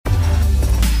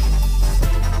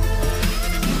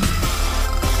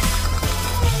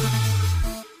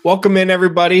Welcome in,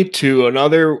 everybody, to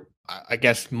another, I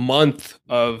guess, month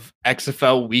of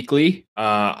XFL Weekly.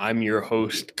 I'm your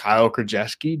host, Kyle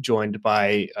Krajewski, joined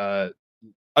by,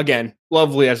 again,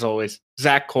 lovely as always,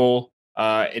 Zach Cole.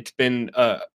 It's been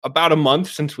about a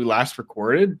month since we last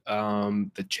recorded.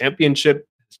 The championship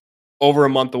is over a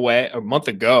month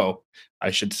ago,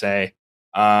 I should say.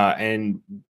 And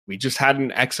we just had an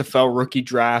XFL rookie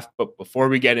draft. But before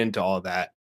we get into all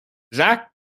that, Zach,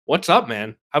 what's up,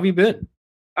 man? How have you been?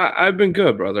 I've been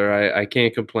good, brother. I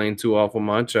can't complain too awful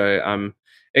much. I'm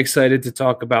excited to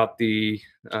talk about the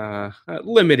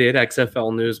limited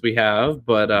XFL news we have,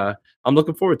 but I'm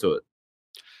looking forward to it.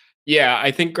 Yeah,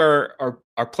 I think our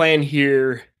plan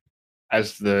here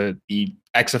as the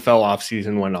XFL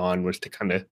offseason went on was to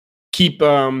kind of keep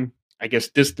I guess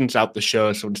distance out the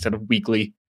show. So instead of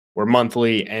weekly, we're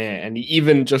monthly, and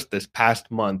even just this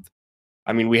past month,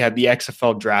 I mean, we had the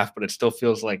XFL draft, but it still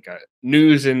feels like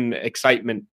news and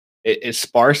excitement is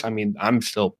sparse. I mean, I'm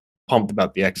still pumped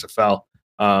about the XFL,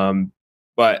 um,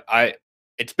 but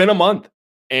it's been a month,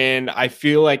 and I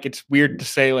feel like it's weird to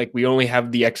say like we only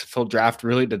have the XFL draft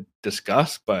really to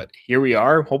discuss, but here we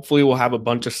are. Hopefully, we'll have a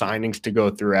bunch of signings to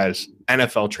go through as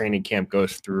NFL training camp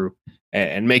goes through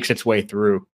and makes its way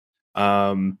through.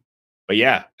 Um, but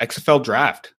yeah, XFL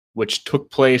draft, which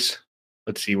took place.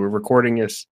 Let's see, we're recording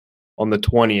this on the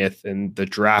 20th, and the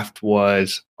draft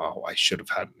was, oh, I should have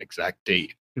had an exact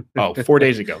date. Oh, 4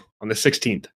 days ago on the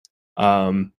 16th.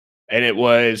 And it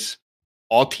was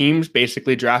all teams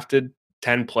basically drafted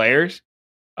 10 players.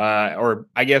 Or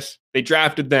I guess they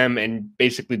drafted them and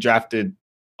basically drafted,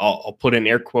 I'll put in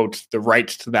air quotes, the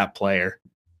rights to that player.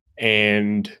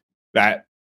 And that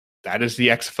that is the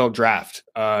XFL draft.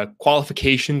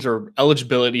 Qualifications or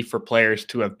eligibility for players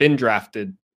to have been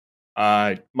drafted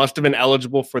must have been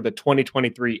eligible for the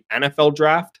 2023 NFL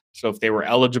draft. So if they were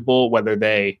eligible, whether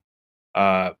they,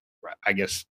 uh, I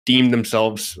guess, deemed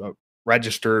themselves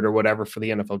registered or whatever for the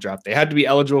NFL draft, they had to be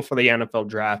eligible for the NFL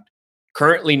draft.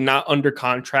 Currently not under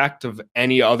contract of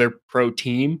any other pro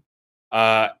team.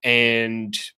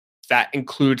 And that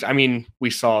includes, I mean, we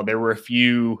saw there were a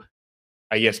few,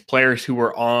 I guess, players who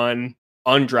were on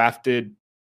undrafted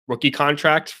rookie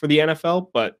contracts for the NFL,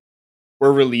 but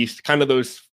were released, kind of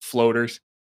those floaters.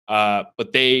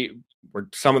 But they were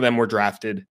some of them were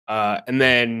drafted, and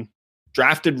then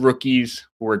drafted rookies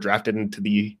who were drafted into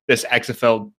this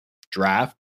XFL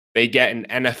draft. They get an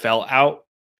NFL out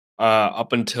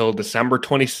up until December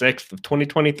 26th of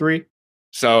 2023.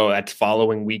 So that's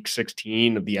following week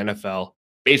 16 of the NFL.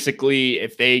 Basically,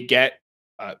 if they get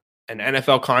an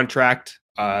NFL contract,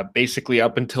 basically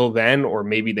up until then, or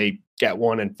maybe they get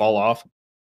one and fall off,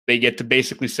 they get to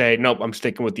basically say, nope, I'm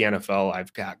sticking with the NFL.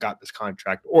 I've got this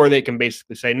contract. Or they can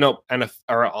basically say, nope, NFL,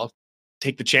 or I'll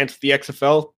take the chance with the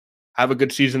XFL, have a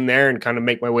good season there, and kind of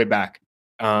make my way back.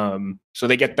 So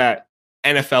they get that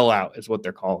NFL out, is what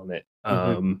they're calling it,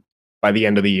 Mhm. by the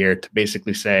end of the year to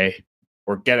basically say,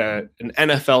 or get an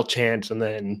NFL chance and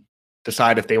then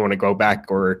decide if they want to go back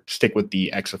or stick with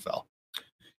the XFL.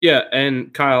 Yeah,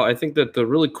 and Kyle, I think that the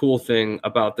really cool thing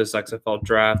about this XFL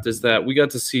draft is that we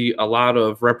got to see a lot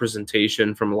of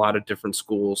representation from a lot of different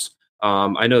schools.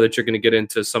 I know that you're going to get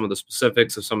into some of the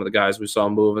specifics of some of the guys we saw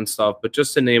move and stuff, but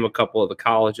just to name a couple of the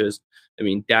colleges, I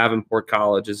mean, Davenport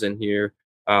College is in here.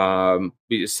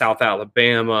 South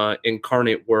Alabama,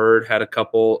 Incarnate Word had a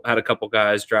couple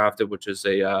guys drafted, which is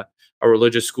a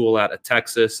religious school out of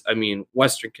Texas. I mean,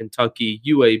 Western Kentucky,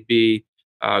 UAB,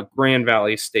 Grand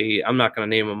Valley State. I'm not going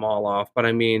to name them all off, but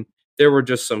I mean, there were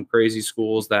just some crazy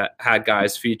schools that had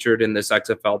guys featured in this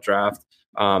XFL draft,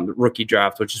 rookie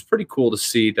draft, which is pretty cool to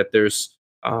see that there's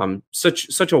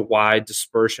such a wide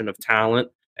dispersion of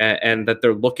talent. And that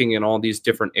they're looking in all these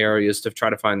different areas to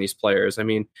try to find these players. I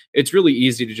mean, it's really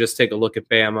easy to just take a look at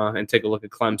Bama and take a look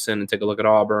at Clemson and take a look at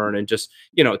Auburn and just,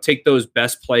 take those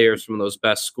best players from those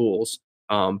best schools.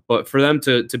 But for them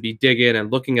to be digging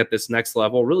and looking at this next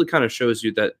level really kind of shows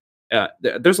you that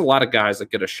there's a lot of guys that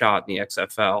get a shot in the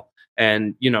XFL.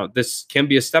 And, this can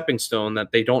be a stepping stone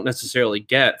that they don't necessarily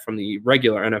get from the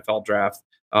regular NFL draft.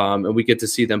 And we get to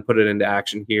see them put it into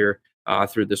action here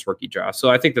through this rookie draft. So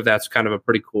I think that that's kind of a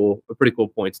pretty cool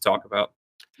point to talk about.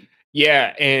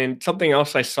 Yeah, and something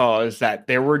else I saw is that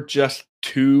there were just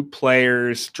two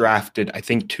players drafted. I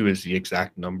think two is the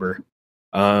exact number.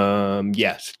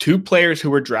 Yes, two players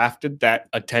who were drafted that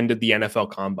attended the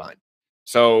NFL Combine.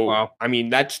 So, Wow. I mean,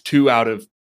 that's two out of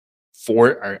four,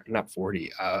 or not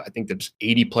 40. I think that's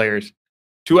 80 players.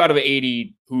 Two out of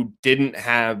 80 who didn't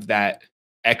have that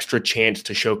extra chance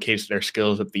to showcase their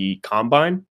skills at the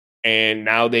Combine, and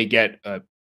now they get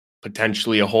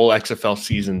potentially a whole XFL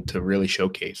season to really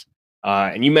showcase.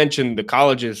 And you mentioned the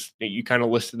colleges. You kind of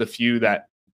listed a few that,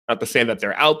 not to say that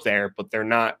they're out there, but they're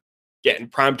not getting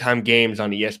primetime games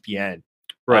on ESPN.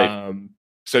 Right.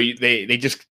 They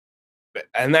just,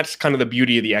 and that's kind of the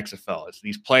beauty of the XFL is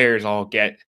these players all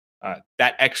get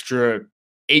that extra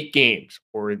 8 games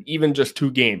or even just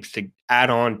 2 games to add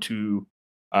on to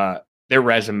uh, their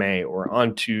resume or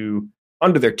onto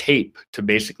their tape to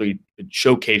basically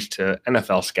showcase to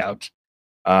NFL scouts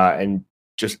and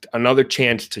just another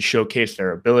chance to showcase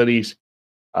their abilities.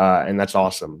 And that's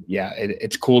awesome. Yeah,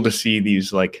 it's cool to see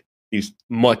these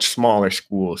much smaller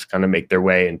schools kind of make their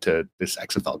way into this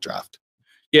XFL draft.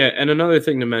 Yeah, and another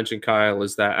thing to mention, Kyle,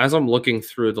 is that as I'm looking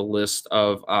through the list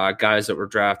of guys that were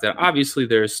drafted, obviously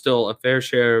there's still a fair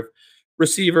share of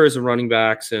receivers and running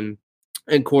backs and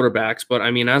quarterbacks. But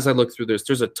I mean, as I look through this,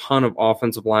 there's a ton of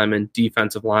offensive linemen,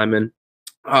 defensive linemen,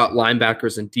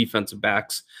 linebackers, and defensive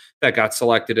backs that got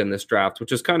selected in this draft,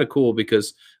 which is kind of cool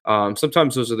because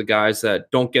sometimes those are the guys that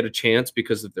don't get a chance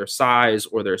because of their size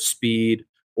or their speed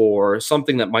or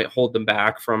something that might hold them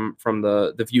back from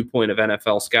the viewpoint of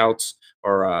NFL scouts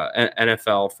or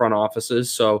NFL front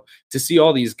offices. So to see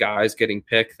all these guys getting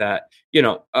picked that,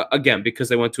 again, because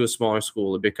they went to a smaller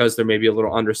school or because they're maybe a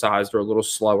little undersized or a little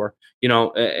slower,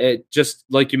 it just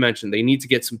like you mentioned, they need to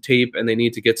get some tape and they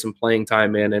need to get some playing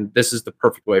time in. And this is the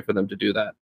perfect way for them to do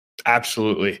that.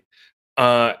 Absolutely.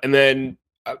 And then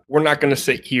we're not going to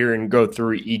sit here and go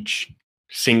through each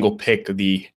single pick of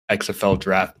the XFL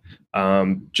draft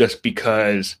just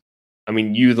because, I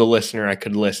mean, you, the listener, I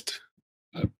could list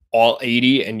all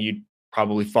 80 and you'd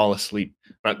probably fall asleep.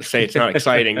 Not to say it's not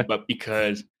exciting, but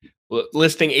because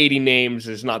listing 80 names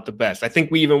is not the best. I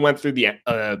think we even went through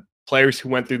the players who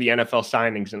went through the NFL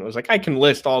signings and it was like, I can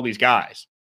list all these guys,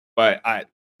 but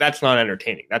that's not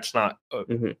entertaining. That's not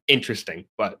interesting,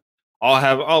 but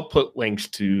I'll put links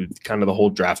to kind of the whole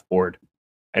draft board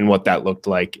and what that looked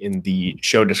like in the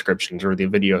show descriptions or the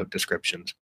video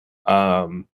descriptions.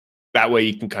 That way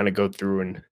you can kind of go through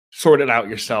and sort it out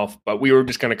yourself. But we were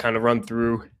just going to kind of run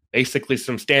through basically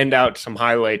some standouts, some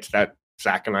highlights that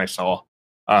Zach and I saw.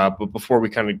 But before we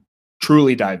kind of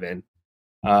truly dive in,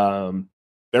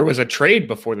 there was a trade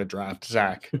before the draft,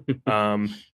 Zach.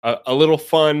 A little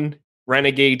fun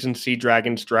Renegades and Sea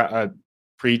Dragons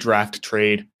pre-draft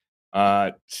trade.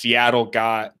 Seattle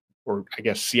got, or I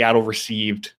guess Seattle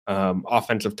received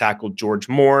offensive tackle George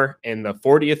Moore in the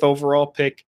 40th overall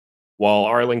pick, while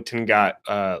Arlington got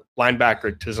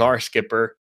linebacker Tazar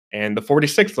Skipper and the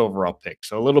 46th overall pick.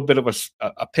 So a little bit of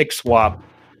a pick swap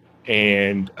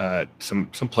and some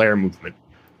player movement,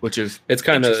 which is it's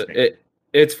kind of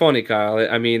it's funny, Kyle.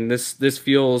 I mean, this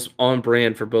feels on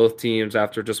brand for both teams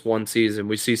after just one season.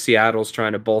 We see Seattle's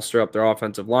trying to bolster up their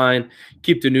offensive line,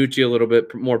 keep DiNucci a little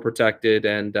bit more protected,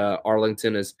 and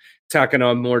Arlington is tacking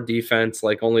on more defense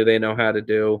like only they know how to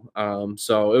do.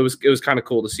 So it was kind of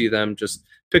cool to see them just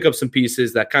pick up some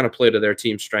pieces that kind of play to their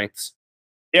team strengths.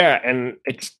 Yeah, and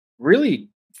it's really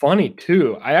funny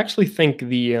too. I actually think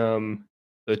the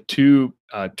two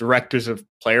directors of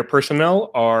player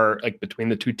personnel are between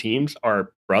the two teams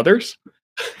are brothers.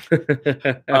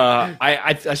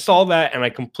 I saw that and I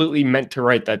completely meant to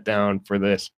write that down for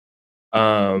this.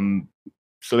 So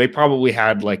they probably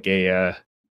had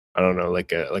I don't know,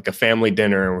 like a family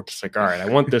dinner, and we're just like, all right, I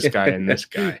want this guy and this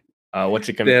guy. What's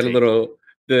it gonna take?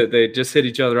 They just hit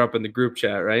each other up in the group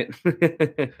chat, right?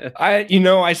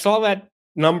 I saw that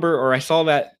number or I saw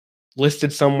that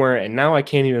listed somewhere and now I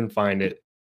can't even find it.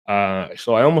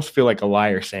 So I almost feel like a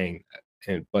liar saying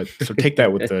that. But so take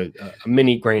that with a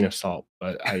mini grain of salt.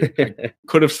 But I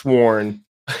could have sworn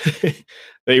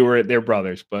they're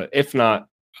brothers. But if not,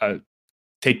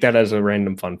 take that as a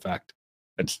random fun fact.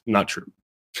 That's not true.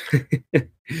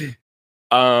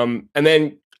 And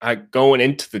then going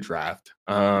into the draft,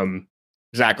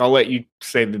 Zach, I'll let you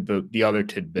say the other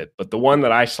tidbit. But the one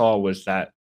that I saw was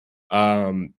that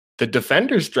the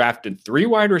Defenders drafted 3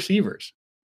 wide receivers.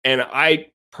 And I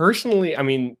personally, I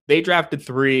mean, they drafted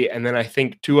 3, and then I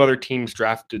think 2 other teams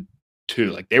drafted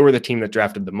 2. Like they were the team that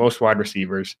drafted the most wide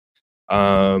receivers.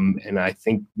 And I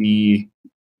think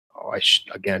I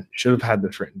should have had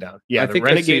this written down. Yeah, the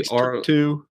Renegades took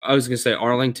 2. I was gonna say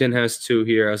Arlington has 2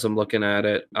 here as I'm looking at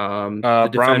it. The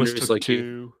Defenders took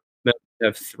 2.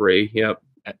 Have 3. Yep.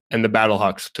 And the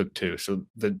Battlehawks took 2. So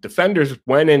the Defenders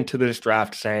went into this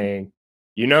draft saying,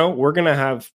 we're gonna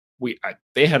have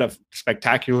they had a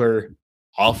spectacular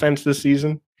offense this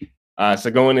season. So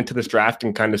going into this draft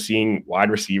and kind of seeing wide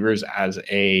receivers as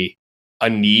a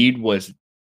need was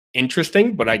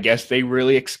interesting, but I guess they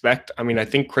really expect. I mean, I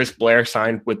think Chris Blair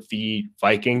signed with the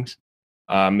Vikings.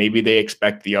 Maybe they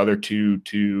expect the other 2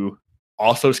 to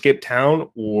also skip town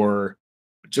or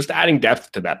just adding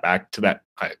depth to that back to that,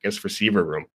 I guess, receiver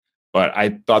room. But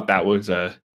I thought that was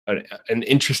an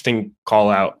interesting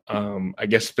call out. I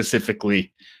guess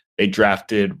specifically they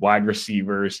drafted wide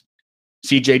receivers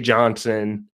CJ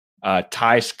Johnson,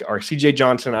 CJ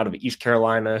Johnson out of East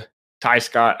Carolina, Ty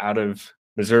Scott out of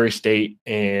Missouri State,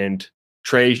 and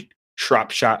Trey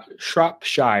Shropshire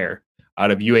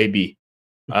out of UAB.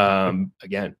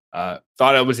 Again,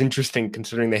 thought it was interesting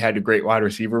considering they had a great wide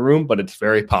receiver room, but it's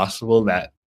very possible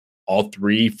that all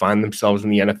three find themselves in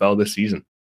the NFL this season.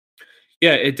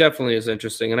 Yeah, it definitely is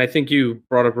interesting. And I think you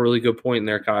brought up a really good point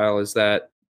there, Kyle, is that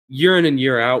year in and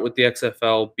year out with the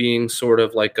XFL being sort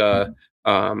of like a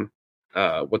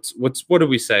what do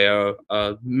we say,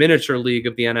 a miniature league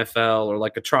of the NFL, or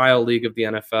like a trial league of the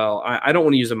NFL. I don't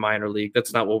want to use a minor league.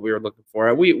 That's not what we were looking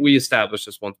for. We established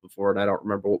this once before, and I don't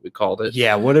remember what we called it.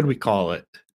 Yeah, what did we call it?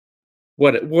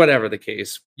 Whatever the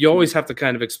case, you always have to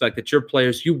kind of expect that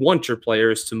you want your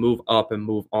players to move up and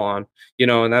move on,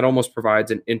 and that almost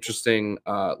provides an interesting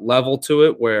level to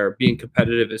it, where being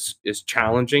competitive is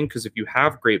challenging, because if you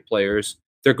have great players,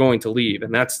 they're going to leave,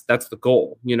 and that's the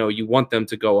goal. You want them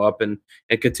to go up and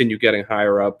continue getting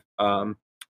higher up,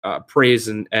 praise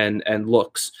and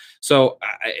looks. So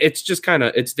it's just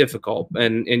it's difficult.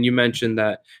 And you mentioned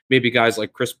that maybe guys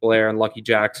like Chris Blair and Lucky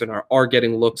Jackson are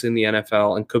getting looks in the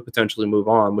NFL and could potentially move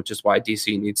on, which is why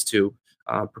DC needs to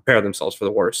prepare themselves for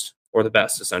the worst or the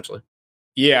best, essentially.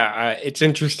 Yeah, it's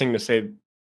interesting to say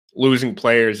losing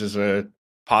players is a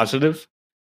positive,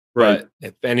 Right. but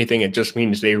if anything, it just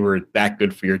means they were that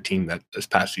good for your team this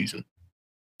past season.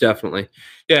 Definitely.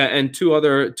 Yeah, and two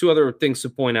other things to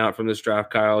point out from this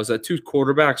draft, Kyle, is that two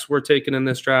quarterbacks were taken in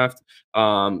this draft.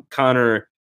 Connor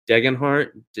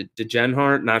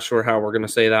Degenhart, not sure how we're going to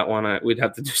say that one. We'd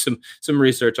have to do some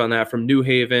research on that. From New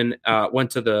Haven,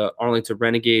 went to the Arlington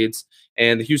Renegades,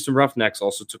 and the Houston Roughnecks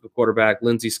also took a quarterback,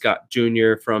 Lindsey Scott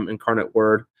Jr. from Incarnate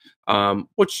Word,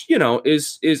 which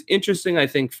is interesting. I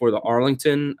think for the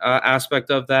Arlington aspect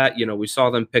of that, we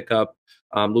saw them pick up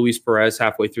Luis Perez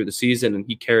halfway through the season, and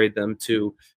he carried them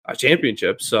to a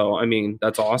championship. So, I mean,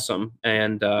 that's awesome.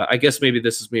 And I guess maybe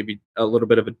this is maybe a little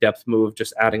bit of a depth move,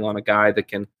 just adding on a guy that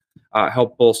can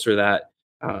help bolster up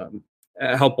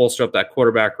that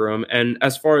quarterback room. And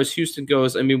as far as Houston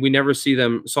goes, I mean, we never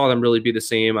saw them really be the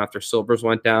same after Silvers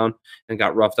went down and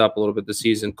got roughed up a little bit this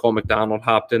season. Cole McDonald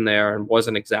hopped in there and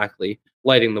wasn't exactly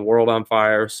lighting the world on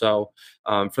fire. So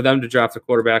for them to draft a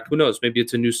quarterback, who knows? Maybe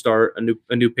it's a new start,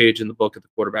 a new page in the book at the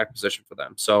quarterback position for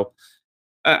them. So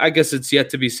I guess it's yet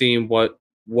to be seen what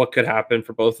could happen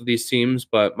for both of these teams.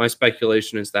 But my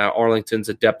speculation is that Arlington's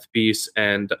a depth piece,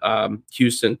 and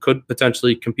Houston could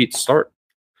potentially compete to start.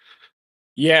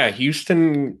 Yeah,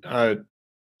 Houston,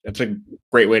 that's a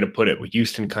great way to put it.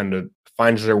 Houston kind of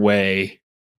finds their way,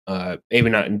 maybe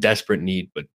not in desperate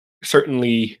need, but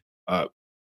certainly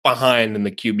behind in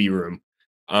the QB room.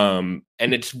 And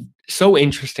it's so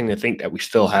interesting to think that we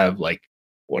still have, like,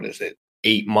 what is it,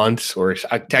 8 months or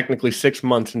technically 6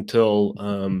 months until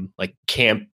like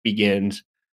camp begins,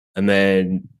 and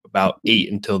then about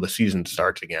 8 until the season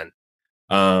starts again.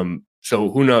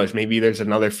 So who knows? Maybe there's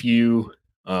another few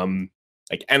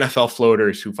like NFL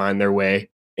floaters who find their way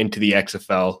into the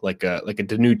XFL, like a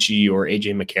Danucci or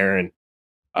AJ McCarron.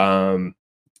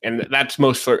 And that's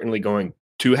most certainly going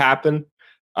to happen.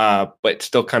 But it's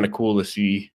still kind of cool to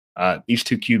see these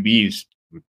two QBs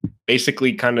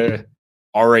basically kind of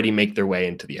already make their way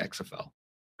into the XFL.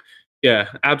 Yeah,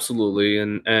 absolutely,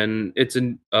 and it's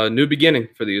a new beginning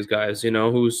for these guys.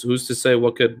 Who's to say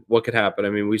what could happen?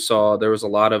 I mean, we saw there was a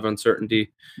lot of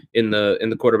uncertainty in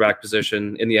the quarterback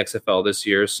position in the XFL this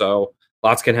year, so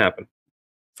lots can happen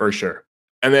for sure.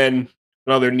 And then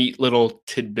another neat little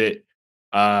tidbit: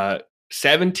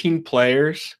 17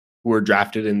 players who were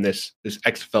drafted in this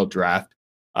XFL draft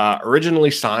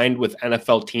originally signed with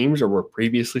NFL teams or were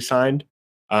previously signed.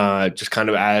 Just kind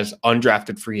of as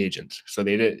undrafted free agents. So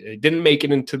they didn't make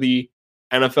it into the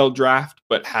NFL draft,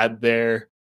 but had their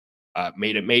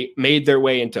made their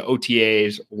way into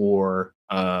OTAs or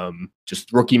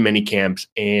just rookie mini camps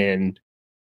and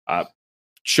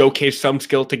showcase some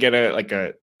skill to get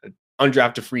a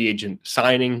undrafted free agent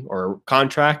signing or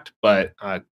contract. But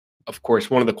of course,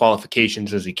 one of the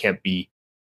qualifications is he can't be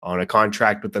on a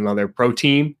contract with another pro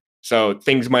team. So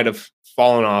things might have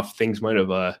fallen off. Things might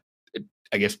have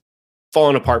I guess,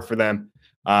 falling apart for them,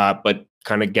 but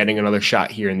kind of getting another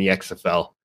shot here in the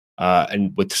XFL,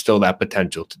 and with still that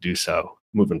potential to do so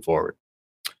moving forward.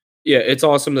 Yeah, it's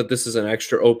awesome that this is an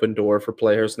extra open door for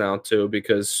players now too,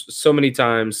 because so many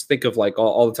times, think of like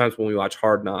all the times when we watch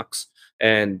Hard Knocks,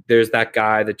 and there's that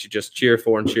guy that you just cheer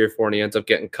for and cheer for, and he ends up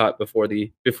getting cut before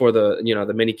the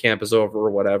the mini camp is over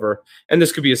or whatever. And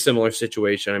this could be a similar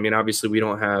situation. I mean, obviously we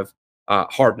don't have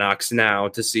hard knocks now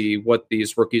to see what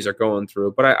these rookies are going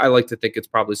through, but I like to think it's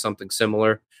probably something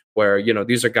similar where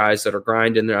these are guys that are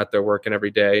grinding, they're out there working every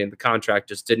day, and the contract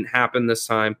just didn't happen this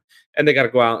time, and they got to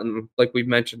go out and, like we've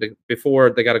mentioned before,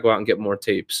 they got to go out and get more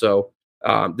tape. So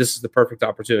this is the perfect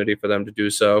opportunity for them to do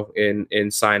so in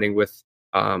signing with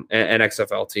an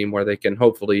XFL team where they can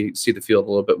hopefully see the field a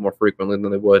little bit more frequently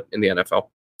than they would in the NFL.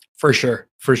 For sure.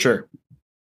 For sure.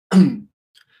 All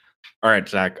right,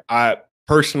 Zach.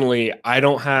 Personally, I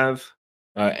don't have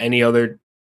any other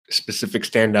specific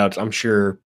standouts. I'm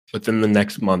sure within the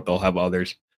next month I'll have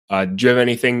others. Do you have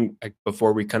anything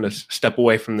before we kind of step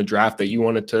away from the draft that you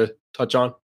wanted to touch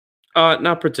on?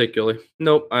 Not particularly.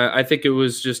 Nope. I think it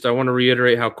was just, I want to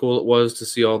reiterate how cool it was to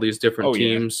see all these different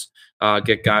teams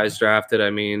get guys drafted. I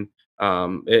mean,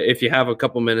 if you have a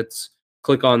couple minutes,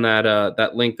 click on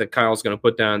that link that Kyle's going to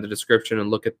put down in the description and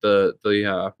look at the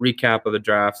recap of the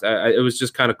draft. It was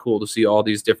just kind of cool to see all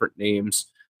these different names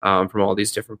from all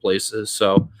these different places.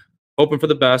 So hoping for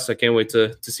the best. I can't wait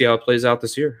to see how it plays out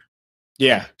this year.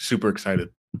 Yeah, super excited.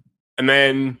 And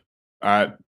then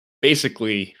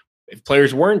basically, if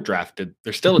players weren't drafted,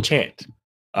 there's still a chance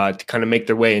to kind of make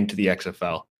their way into the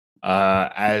XFL.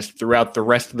 As throughout the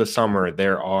rest of the summer,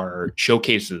 there are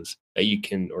showcases that you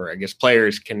can, or I guess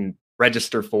players can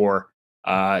register for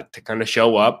to kind of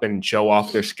show up and show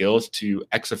off their skills to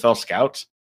XFL scouts.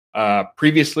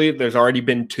 Previously, there's already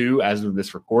been 2 as of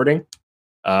this recording.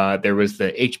 There was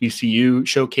the HBCU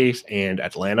showcase and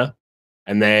Atlanta.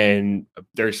 And then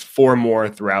there's 4 more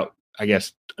throughout, I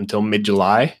guess, until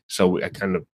mid-July. So I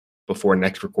kind of before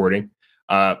next recording.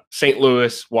 St.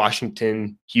 Louis,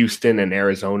 Washington, Houston, and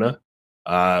Arizona.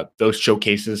 Those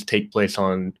showcases take place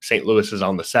on St. Louis is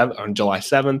on July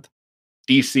 7th.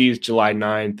 DC is July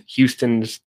 9th.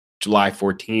 Houston's July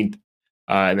 14th.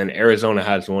 And then Arizona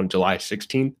has one July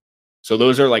 16th. So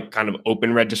those are like kind of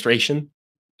open registration.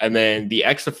 And then the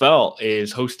XFL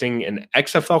is hosting an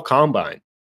XFL Combine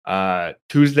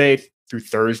Tuesday through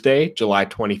Thursday, July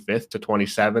 25th to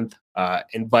 27th,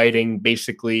 inviting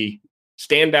basically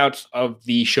standouts of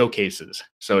the showcases.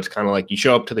 So it's kind of like you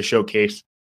show up to the showcase,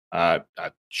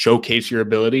 showcase your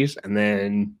abilities, and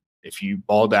then if you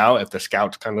balled out, if the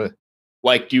scouts kind of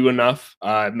liked you enough,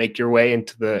 make your way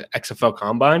into the XFL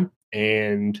Combine,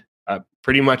 and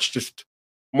pretty much just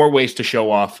more ways to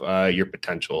show off your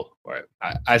potential, or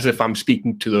as if I'm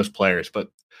speaking to those players, but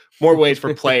more ways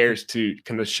for players to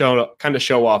kind of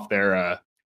show off their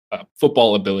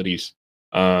football abilities,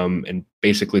 and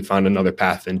basically find another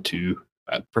path into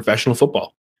professional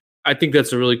football. I think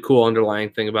that's a really cool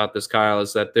underlying thing about this, Kyle,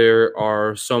 is that there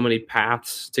are so many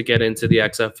paths to get into the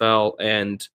XFL,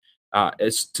 and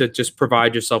it's to just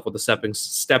provide yourself with a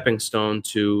stepping stone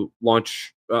to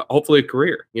launch hopefully a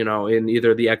career, in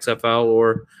either the XFL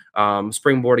or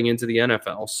springboarding into the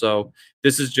NFL. So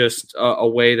this is just a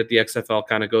way that the XFL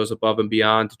kind of goes above and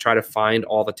beyond to try to find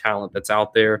all the talent that's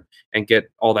out there and get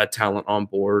all that talent on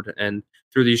board. And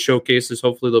through these showcases,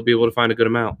 hopefully they'll be able to find a good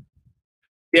amount.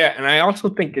 Yeah, and I also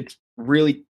think it's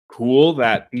really cool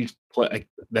that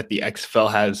that the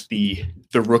XFL has the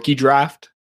rookie draft,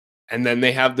 and then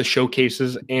they have the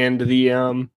showcases and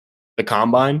the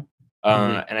combine.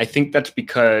 And I think that's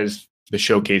because the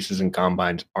showcases and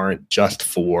combines aren't just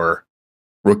for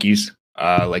rookies.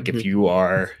 If you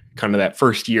are kind of that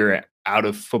first year out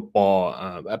of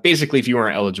football, basically if you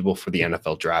aren't eligible for the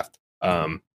NFL draft,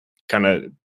 kind of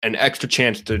an extra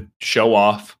chance to show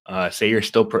off, say you're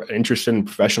still interested in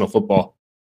professional football,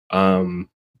 and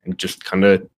just kind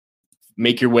of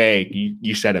make your way.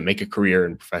 You said it, make a career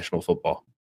in professional football.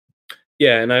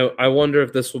 Yeah, and I wonder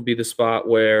if this will be the spot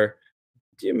where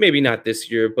maybe not this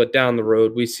year, but down the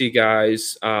road, we see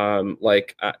guys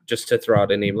just to throw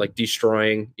out a name like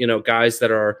Destroying, guys that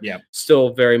are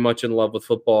still very much in love with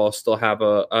football, still have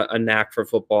a knack for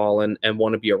football and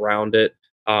want to be around it.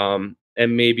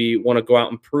 And maybe want to go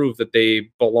out and prove that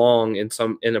they belong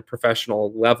in a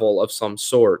professional level of some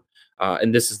sort.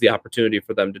 And this is the opportunity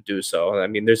for them to do so. I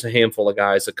mean, there's a handful of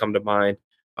guys that come to mind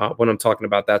when I'm talking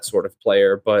about that sort of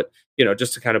player, but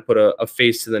just to kind of put a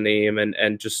face to the name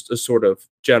and just a sort of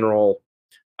general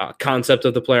concept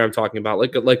of the player I'm talking about,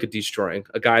 like a Destroying,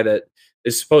 a guy that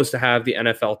is supposed to have the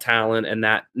NFL talent and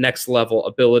that next level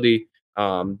ability.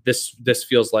 This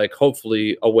feels like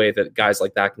hopefully a way that guys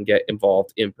like that can get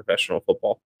involved in professional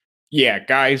football. Yeah,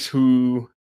 guys who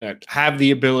have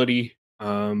the ability,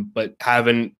 but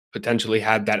haven't potentially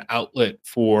had that outlet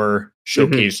for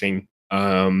showcasing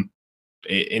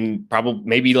in probably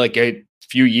maybe like a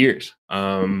few years,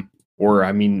 or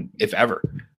I mean, if ever.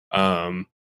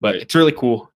 But it's really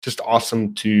cool. Just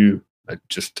awesome to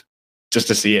just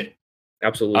to see it.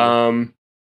 Absolutely.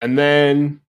 And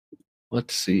then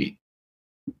let's see.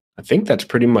 I think that's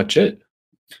pretty much it.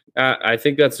 I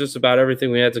think that's just about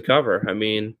everything we had to cover. I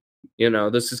mean,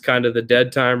 this is kind of the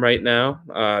dead time right now.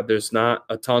 There's not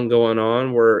a ton going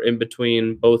on. We're in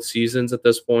between both seasons at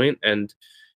this point, and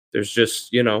there's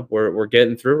just, we're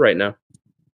getting through right now.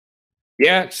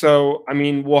 Yeah. So, I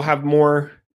mean, we'll have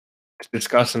more to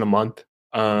discuss in a month.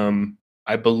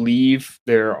 I believe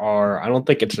I don't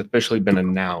think it's officially been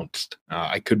announced.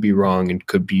 I could be wrong and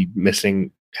could be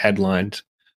missing headlines.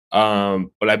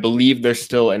 But I believe there's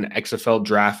still an XFL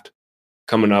draft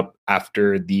coming up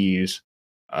after these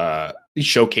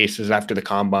showcases after the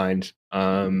combines.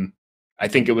 I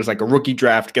think it was like a rookie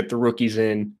draft, get the rookies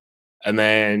in, and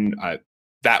then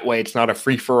that way it's not a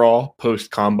free for all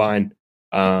post combine.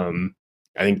 I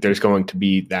think there's going to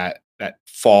be that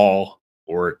fall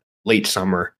or late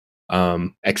summer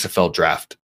XFL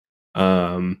draft.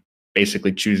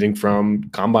 Basically choosing from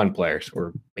combine players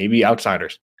or maybe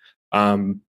outsiders.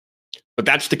 But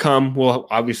that's to come. We'll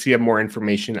obviously have more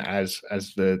information as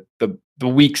the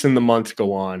weeks and the months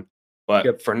go on.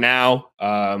 But for now,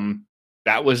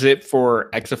 that was it for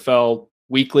XFL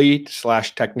weekly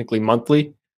 / technically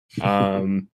monthly.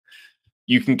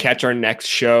 You can catch our next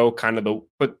show kind of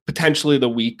potentially the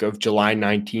week of July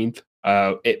 19th.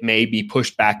 It may be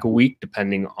pushed back a week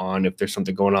depending on if there's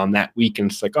something going on that week.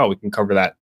 And it's like, oh, we can cover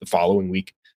that the following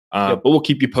week. But we'll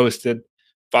keep you posted.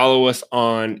 Follow us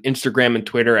on Instagram and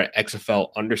Twitter at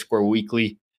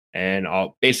XFL_weekly. And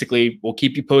we'll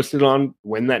keep you posted on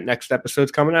when that next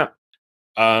episode's coming out.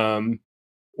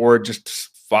 Or just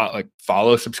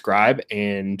follow, subscribe,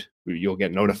 and you'll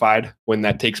get notified when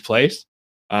that takes place.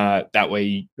 That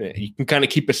way you can kind of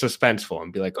keep it suspenseful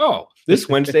and be like, oh, this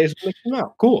Wednesday is going to come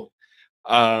out. Cool.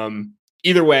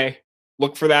 Either way,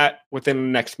 look for that within the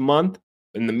next month.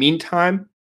 In the meantime,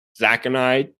 Zach and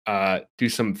I do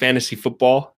some fantasy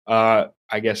football,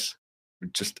 I guess,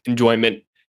 just enjoyment.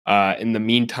 In the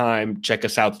meantime, check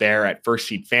us out there at First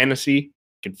Seed Fantasy. You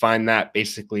can find that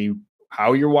basically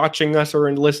how you're watching us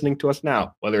or listening to us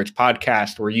now, whether it's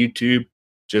podcast or YouTube.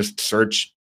 Just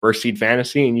search First Seed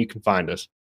Fantasy and you can find us.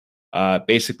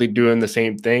 Basically doing the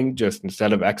same thing, just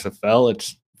instead of XFL,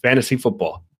 it's fantasy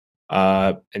football.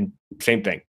 And same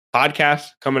thing. Podcast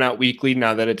coming out weekly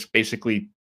now that it's basically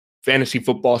fantasy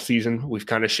football season. We've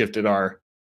kind of shifted our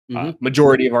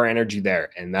majority of our energy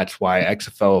there. And that's why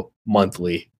XFL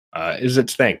monthly is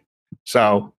its thing.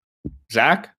 So,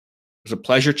 Zach, it was a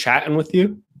pleasure chatting with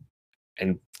you.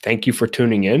 And thank you for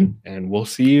tuning in. And we'll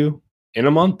see you in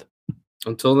a month.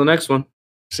 Until the next one.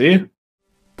 See you.